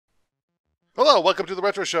Hello, welcome to the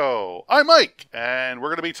Retro Show. I'm Mike, and we're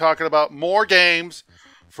going to be talking about more games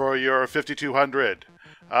for your 5200.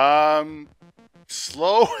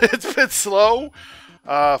 Slow. It's been slow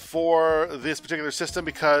for this particular system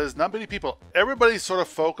because not many people, everybody's sort of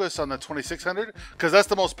focused on the 2600 because that's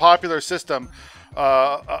the most popular system,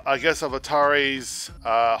 I guess, of Atari's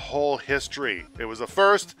whole history. It was the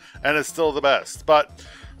first, and it's still the best. But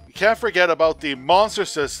you can't forget about the monster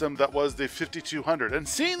system that was the 5200. And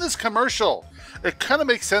seeing this commercial, it kind of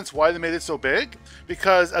makes sense why they made it so big.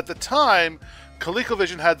 Because at the time,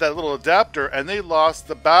 ColecoVision had that little adapter and they lost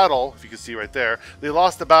the battle, if you can see right there, they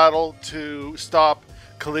lost the battle to stop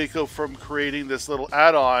Coleco from creating this little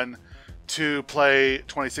add-on to play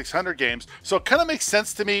 2600 games. So it kind of makes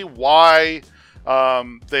sense to me why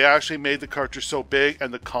they actually made the cartridge so big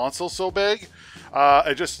and the console so big.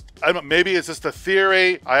 I don't, maybe it's just a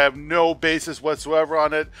theory. I have no basis whatsoever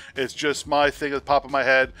on it. It's just my thing at the top of my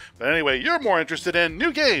head. But anyway, you're more interested in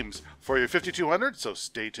new games for your 5200, so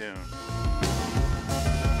stay tuned.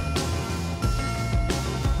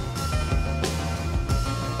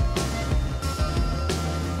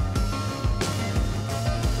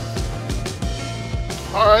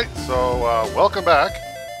 Alright, so welcome back.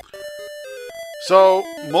 So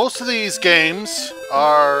most of these games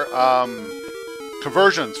are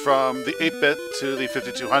conversions from the 8-bit to the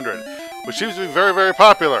 5200, which seems to be very, very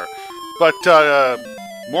popular. But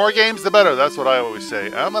more games, the better. That's what I always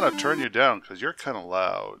say. I'm going to turn you down because you're kind of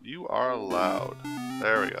loud. You are loud.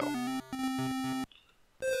 There we go.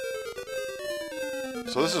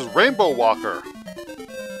 So this is Rainbow Walker.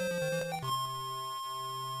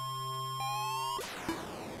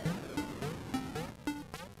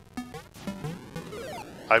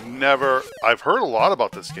 I've heard a lot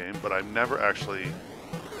about this game, but I've never actually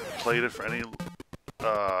played it for any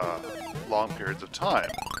long periods of time.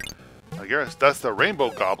 I guess that's the Rainbow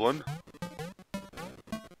Goblin.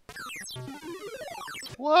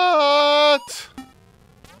 What?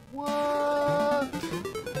 What?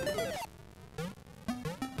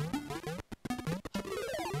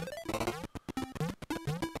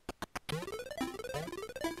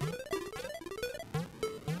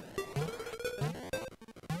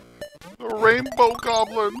 The Rainbow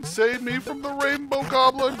Goblin! Save me from the Rainbow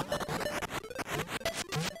Goblin!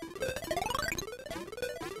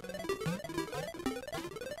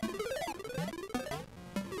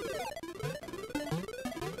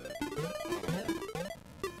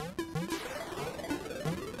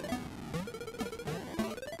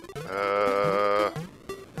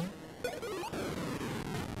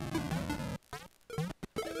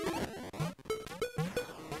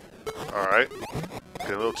 Alright.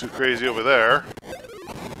 Getting a little too crazy over there.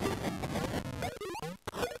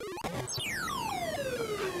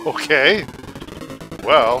 Okay.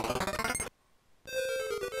 Well.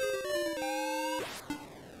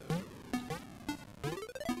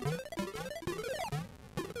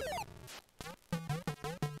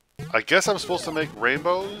 I guess I'm supposed to make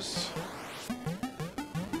rainbows?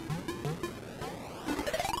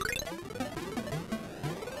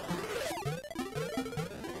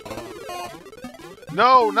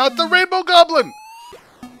 No, not the Rainbow Goblin!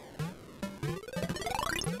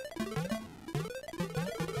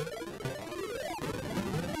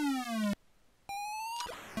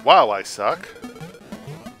 Wow, I suck.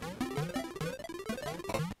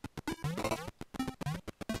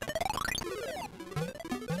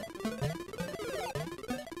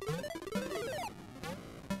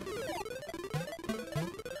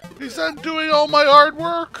 He's not doing all my hard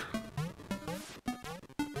work.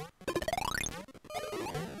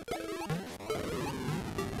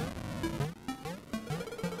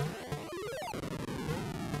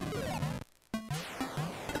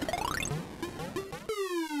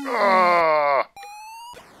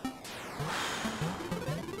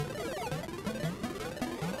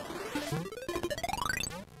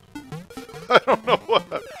 I don't know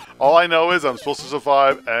what. All I know is I'm supposed to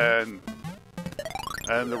survive, and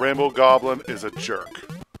the Rainbow Goblin is a jerk,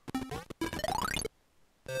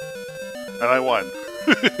 and I won.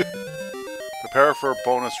 Prepare for a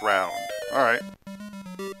bonus round. All right.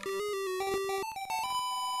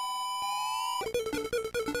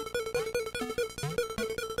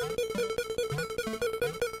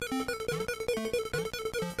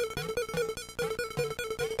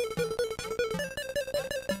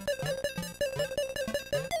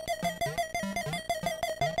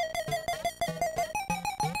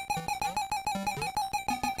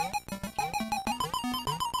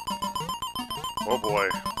 Oh boy.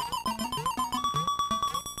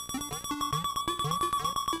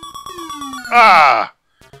 Ah!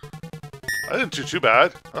 I didn't do too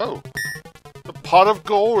bad. Oh. The pot of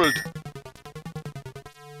gold.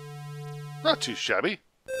 Not too shabby.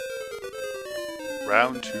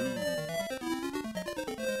 Round 2.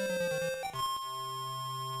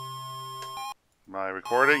 Am I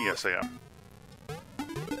recording? Yes, I am.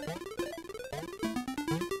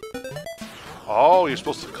 Oh, you're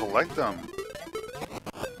supposed to collect them.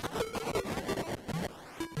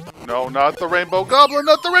 No, not the rainbow goblin,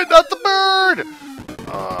 not the bird!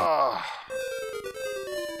 Ah.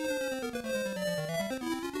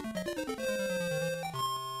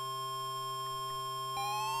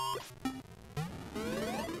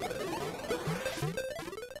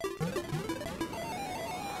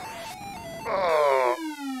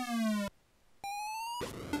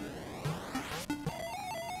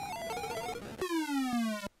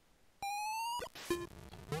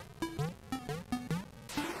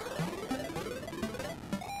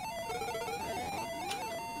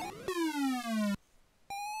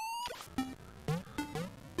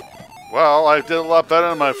 Well, I did a lot better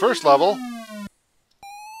on my first level.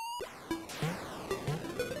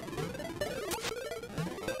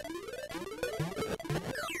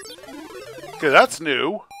 Okay, that's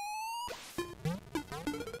new.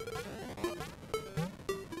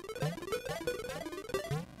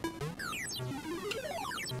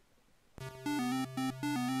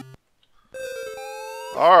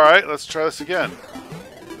 Alright, let's try this again.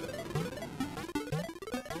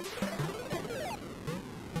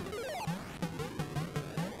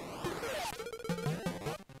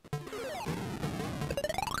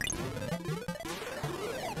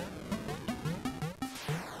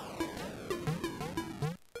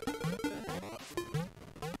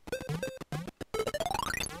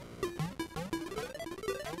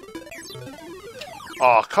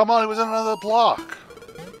 Oh, come on, he was in another block.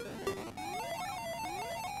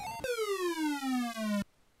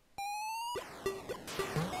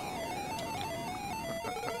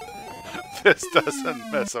 This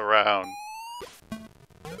doesn't mess around.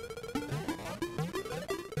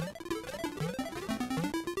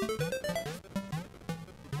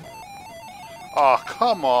 Oh,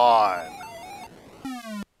 come on.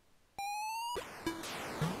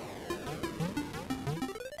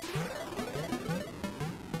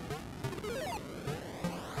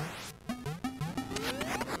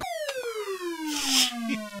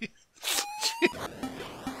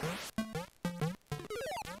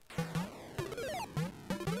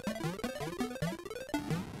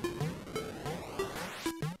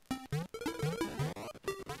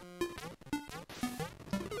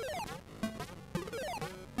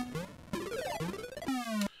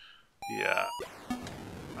 Yeah.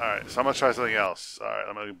 Alright, so I'm gonna try something else. Alright,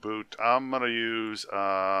 I'm gonna boot. I'm gonna use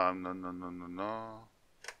no.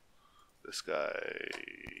 This guy.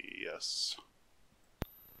 Yes.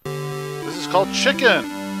 This is called chicken.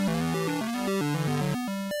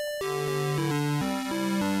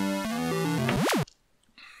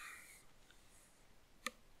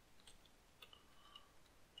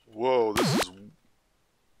 Whoa, this is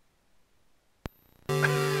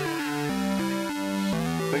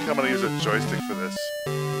I think I'm going to use a joystick for this.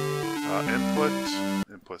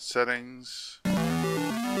 Input settings,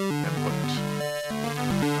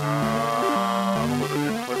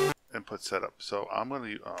 input setup. So I'm going to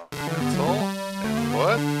use cancel,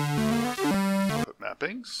 input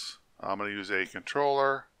mappings. I'm going to use a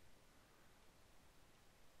controller.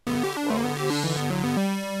 Close.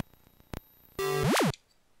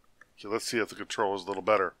 Okay, let's see if the controller is a little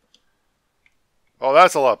better. Oh,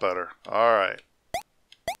 that's a lot better. All right.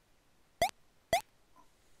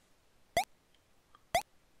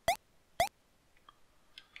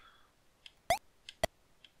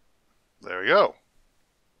 There we go.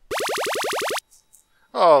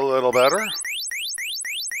 Oh, a little better.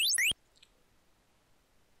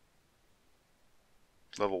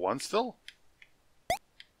 Level 1 still?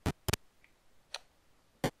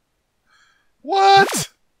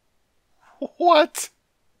 What? What?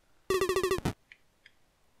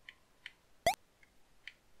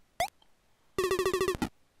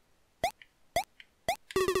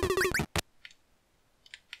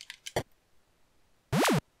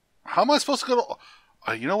 How am I supposed to go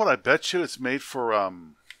to... you know what? I bet you it's made for... Oh,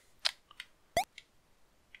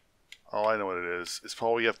 I know what it is. It's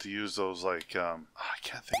probably you have to use those, like... I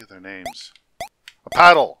can't think of their names. A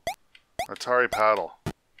paddle! Atari paddle.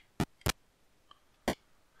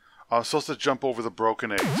 I'm supposed to jump over the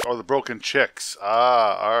broken eggs. Or the broken chicks.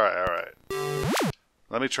 Ah, alright, alright.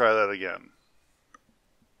 Let me try that again.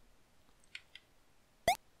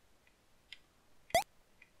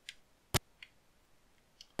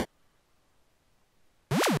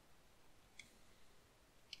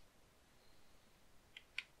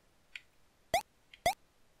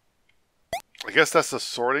 I guess that's the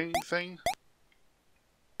sorting thing.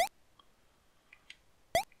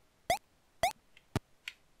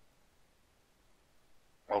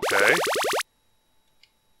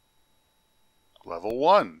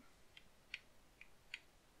 1.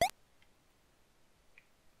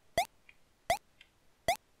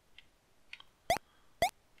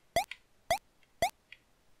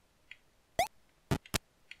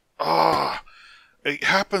 Ah, it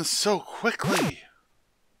happens so quickly.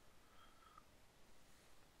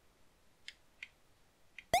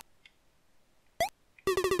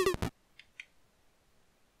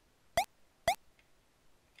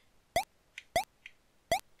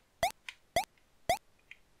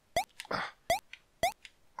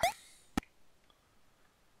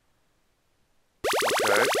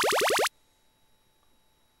 Okay.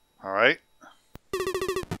 All right.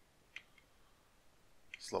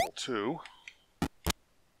 It's level 2.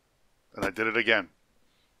 And I did it again.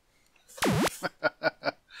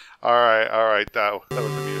 All right. That was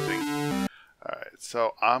amusing. All right.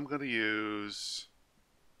 So I'm going to use...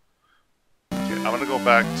 Okay, I'm going to go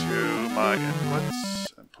back to my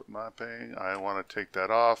inputs. Input mapping. I want to take that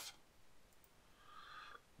off.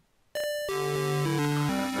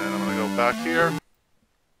 And then I'm going to go back here.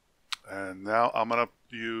 And now I'm going to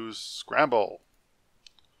use Scramble.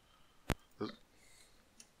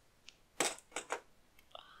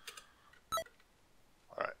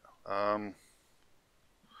 Alright.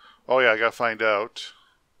 Oh yeah, I got to find out.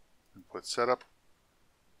 Input setup.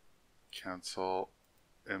 Cancel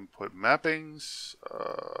input mappings.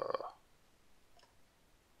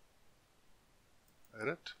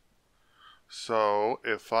 Edit. So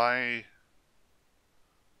if I'm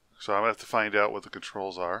going to have to find out what the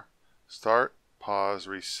controls are. Start, pause,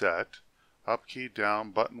 reset. Up key,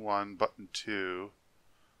 down, button 1, button 2.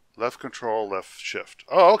 Left control, left shift.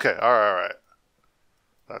 Oh, okay. All right.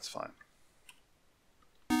 That's fine.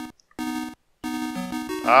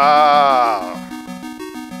 Ah.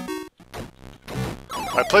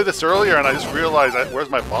 I played this earlier and I just realized, where's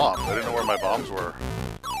my bombs? I didn't know where my bombs were.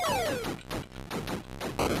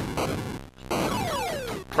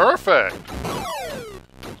 Perfect.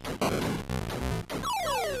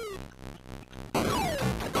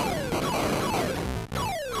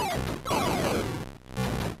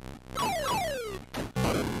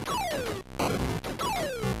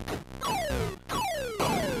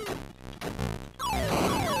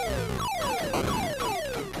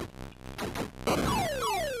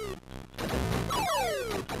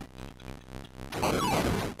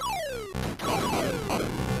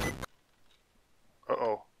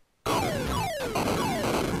 Uh-oh.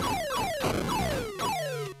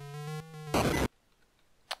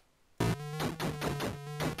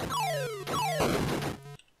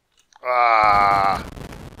 Ah.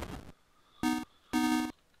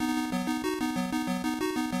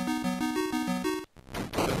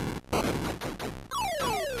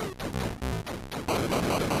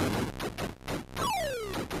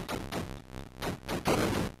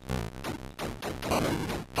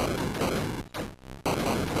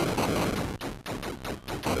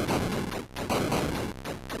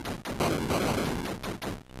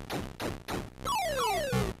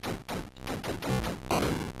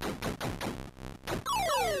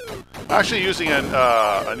 Actually using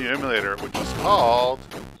a new emulator, which is called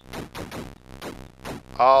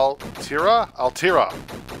Altira,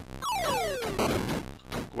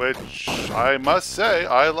 which I must say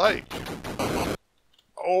I like.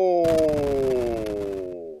 Oh.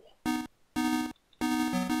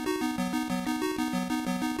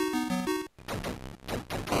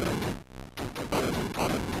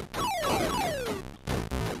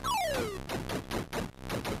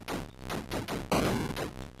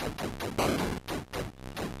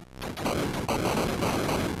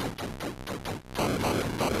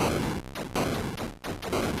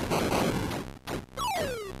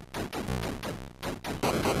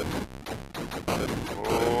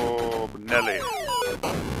 Nelly.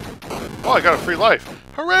 Oh, I got a free life.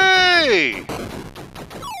 Hooray!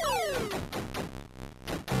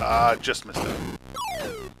 Just missed it.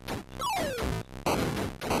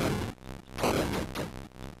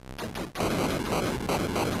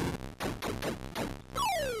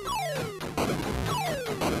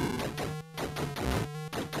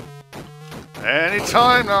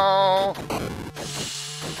 Anytime now.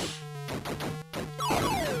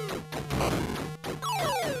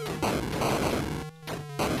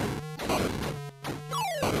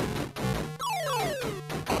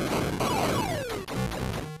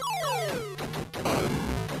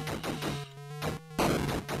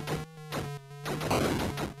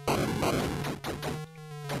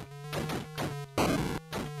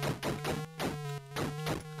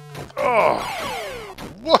 Oh,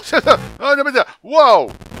 what?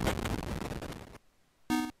 Whoa!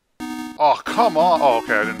 Oh, come on! Oh,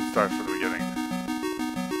 okay, I didn't start from the beginning.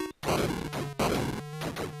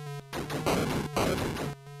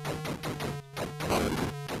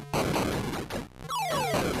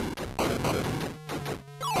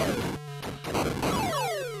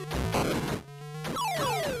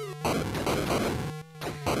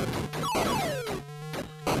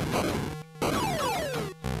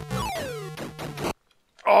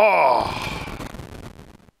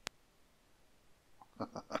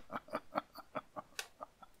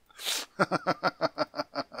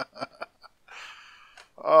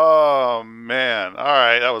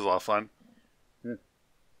 was a lot of fun.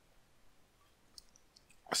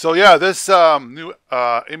 So yeah, this new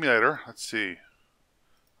emulator, let's see,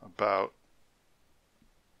 about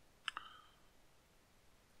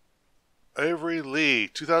Avery Lee,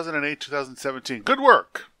 2008-2017. Good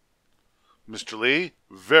work, Mr. Lee.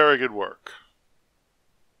 Very good work.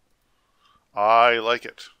 I like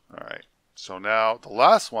it. All right. So now the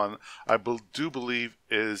last one, I do believe,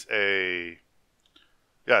 is a...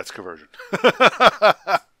 Yeah, it's conversion.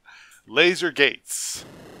 Laser gates.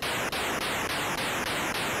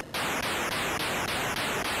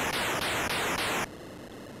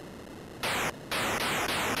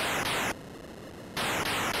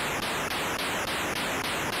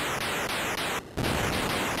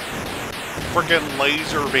 Frickin'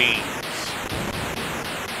 laser beams.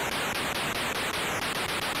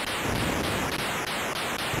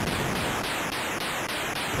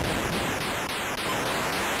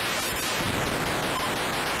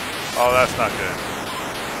 Oh, that's not good.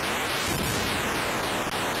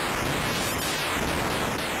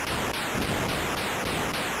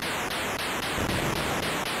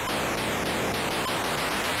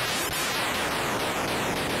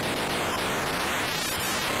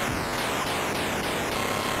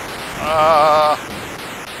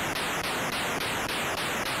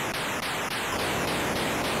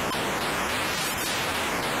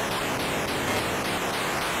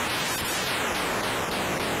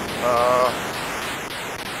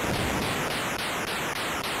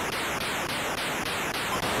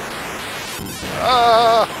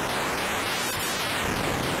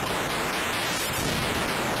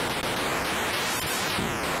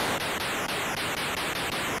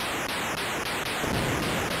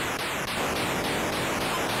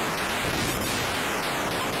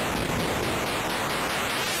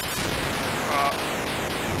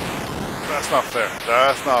 That's not fair.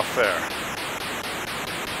 That's not fair.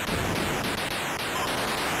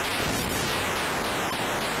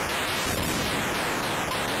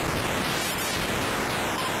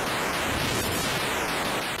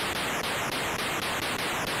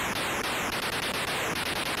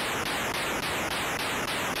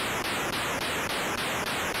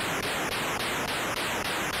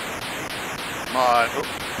 Come on.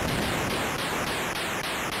 Oh.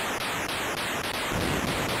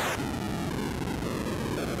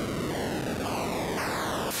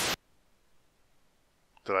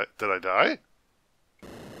 Did I die?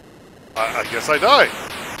 I guess I died.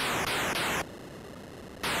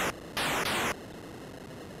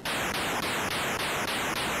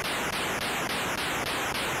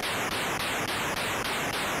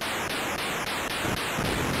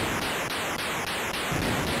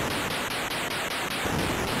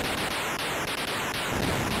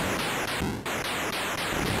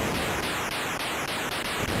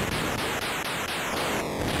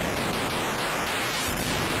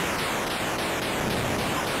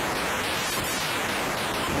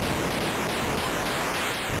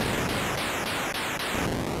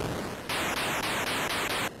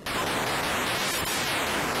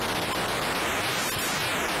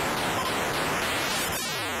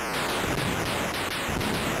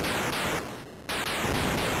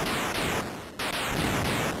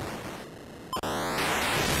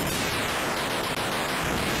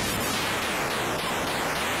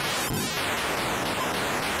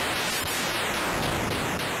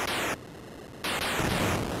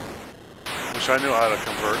 Wish I knew how to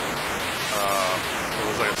convert. It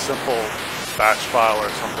was like a simple batch file or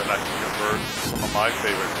something that can convert some of my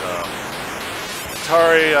favorite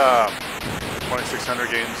Atari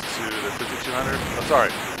 2600 games to the 5200. That's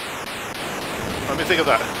alright. Let me think of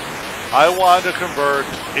that. I wanted to convert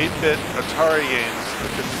 8-bit Atari games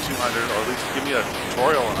to the 5200, or at least give me a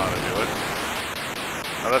tutorial on how to do it.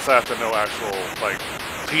 Unless I have to know actual, like,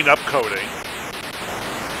 clean-up coding.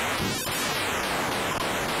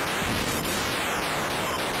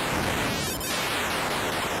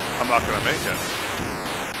 I'm not going to make it.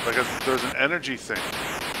 Because there's an energy thing.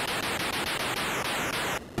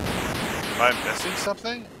 Am I missing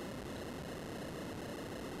something?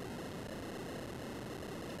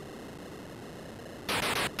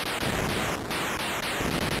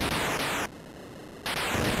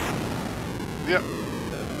 Yep.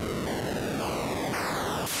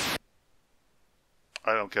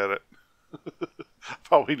 I don't get it.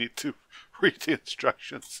 Probably need to read the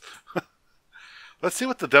instructions. Let's see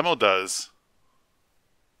what the demo does.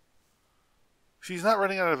 He's not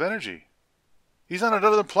running out of energy. He's on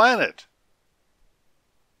another planet.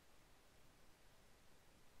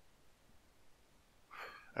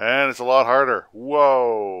 And it's a lot harder.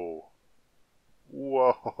 Whoa.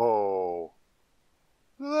 Whoa.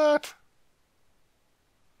 Look at that.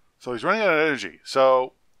 So he's running out of energy.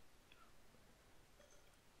 So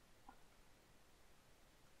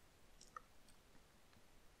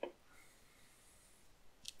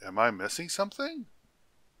am I missing something?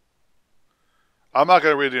 I'm not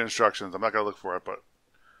going to read the instructions. I'm not going to look for it, but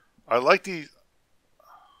I like the...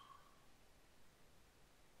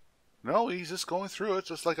 No, he's just going through it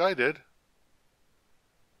just like I did.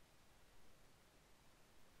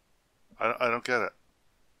 I don't get it.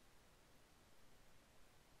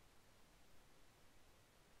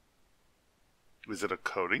 Is it a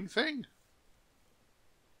coding thing?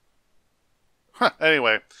 Huh,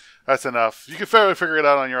 anyway, that's enough. You can fairly figure it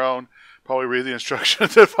out on your own. Probably read the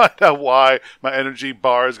instructions to find out why my energy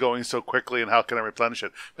bar is going so quickly and how can I replenish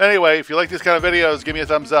it. Anyway, if you like these kind of videos, give me a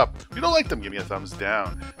thumbs up. If you don't like them, give me a thumbs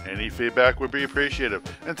down. Any feedback would be appreciated.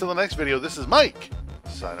 Until the next video, this is Mike,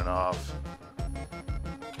 signing off.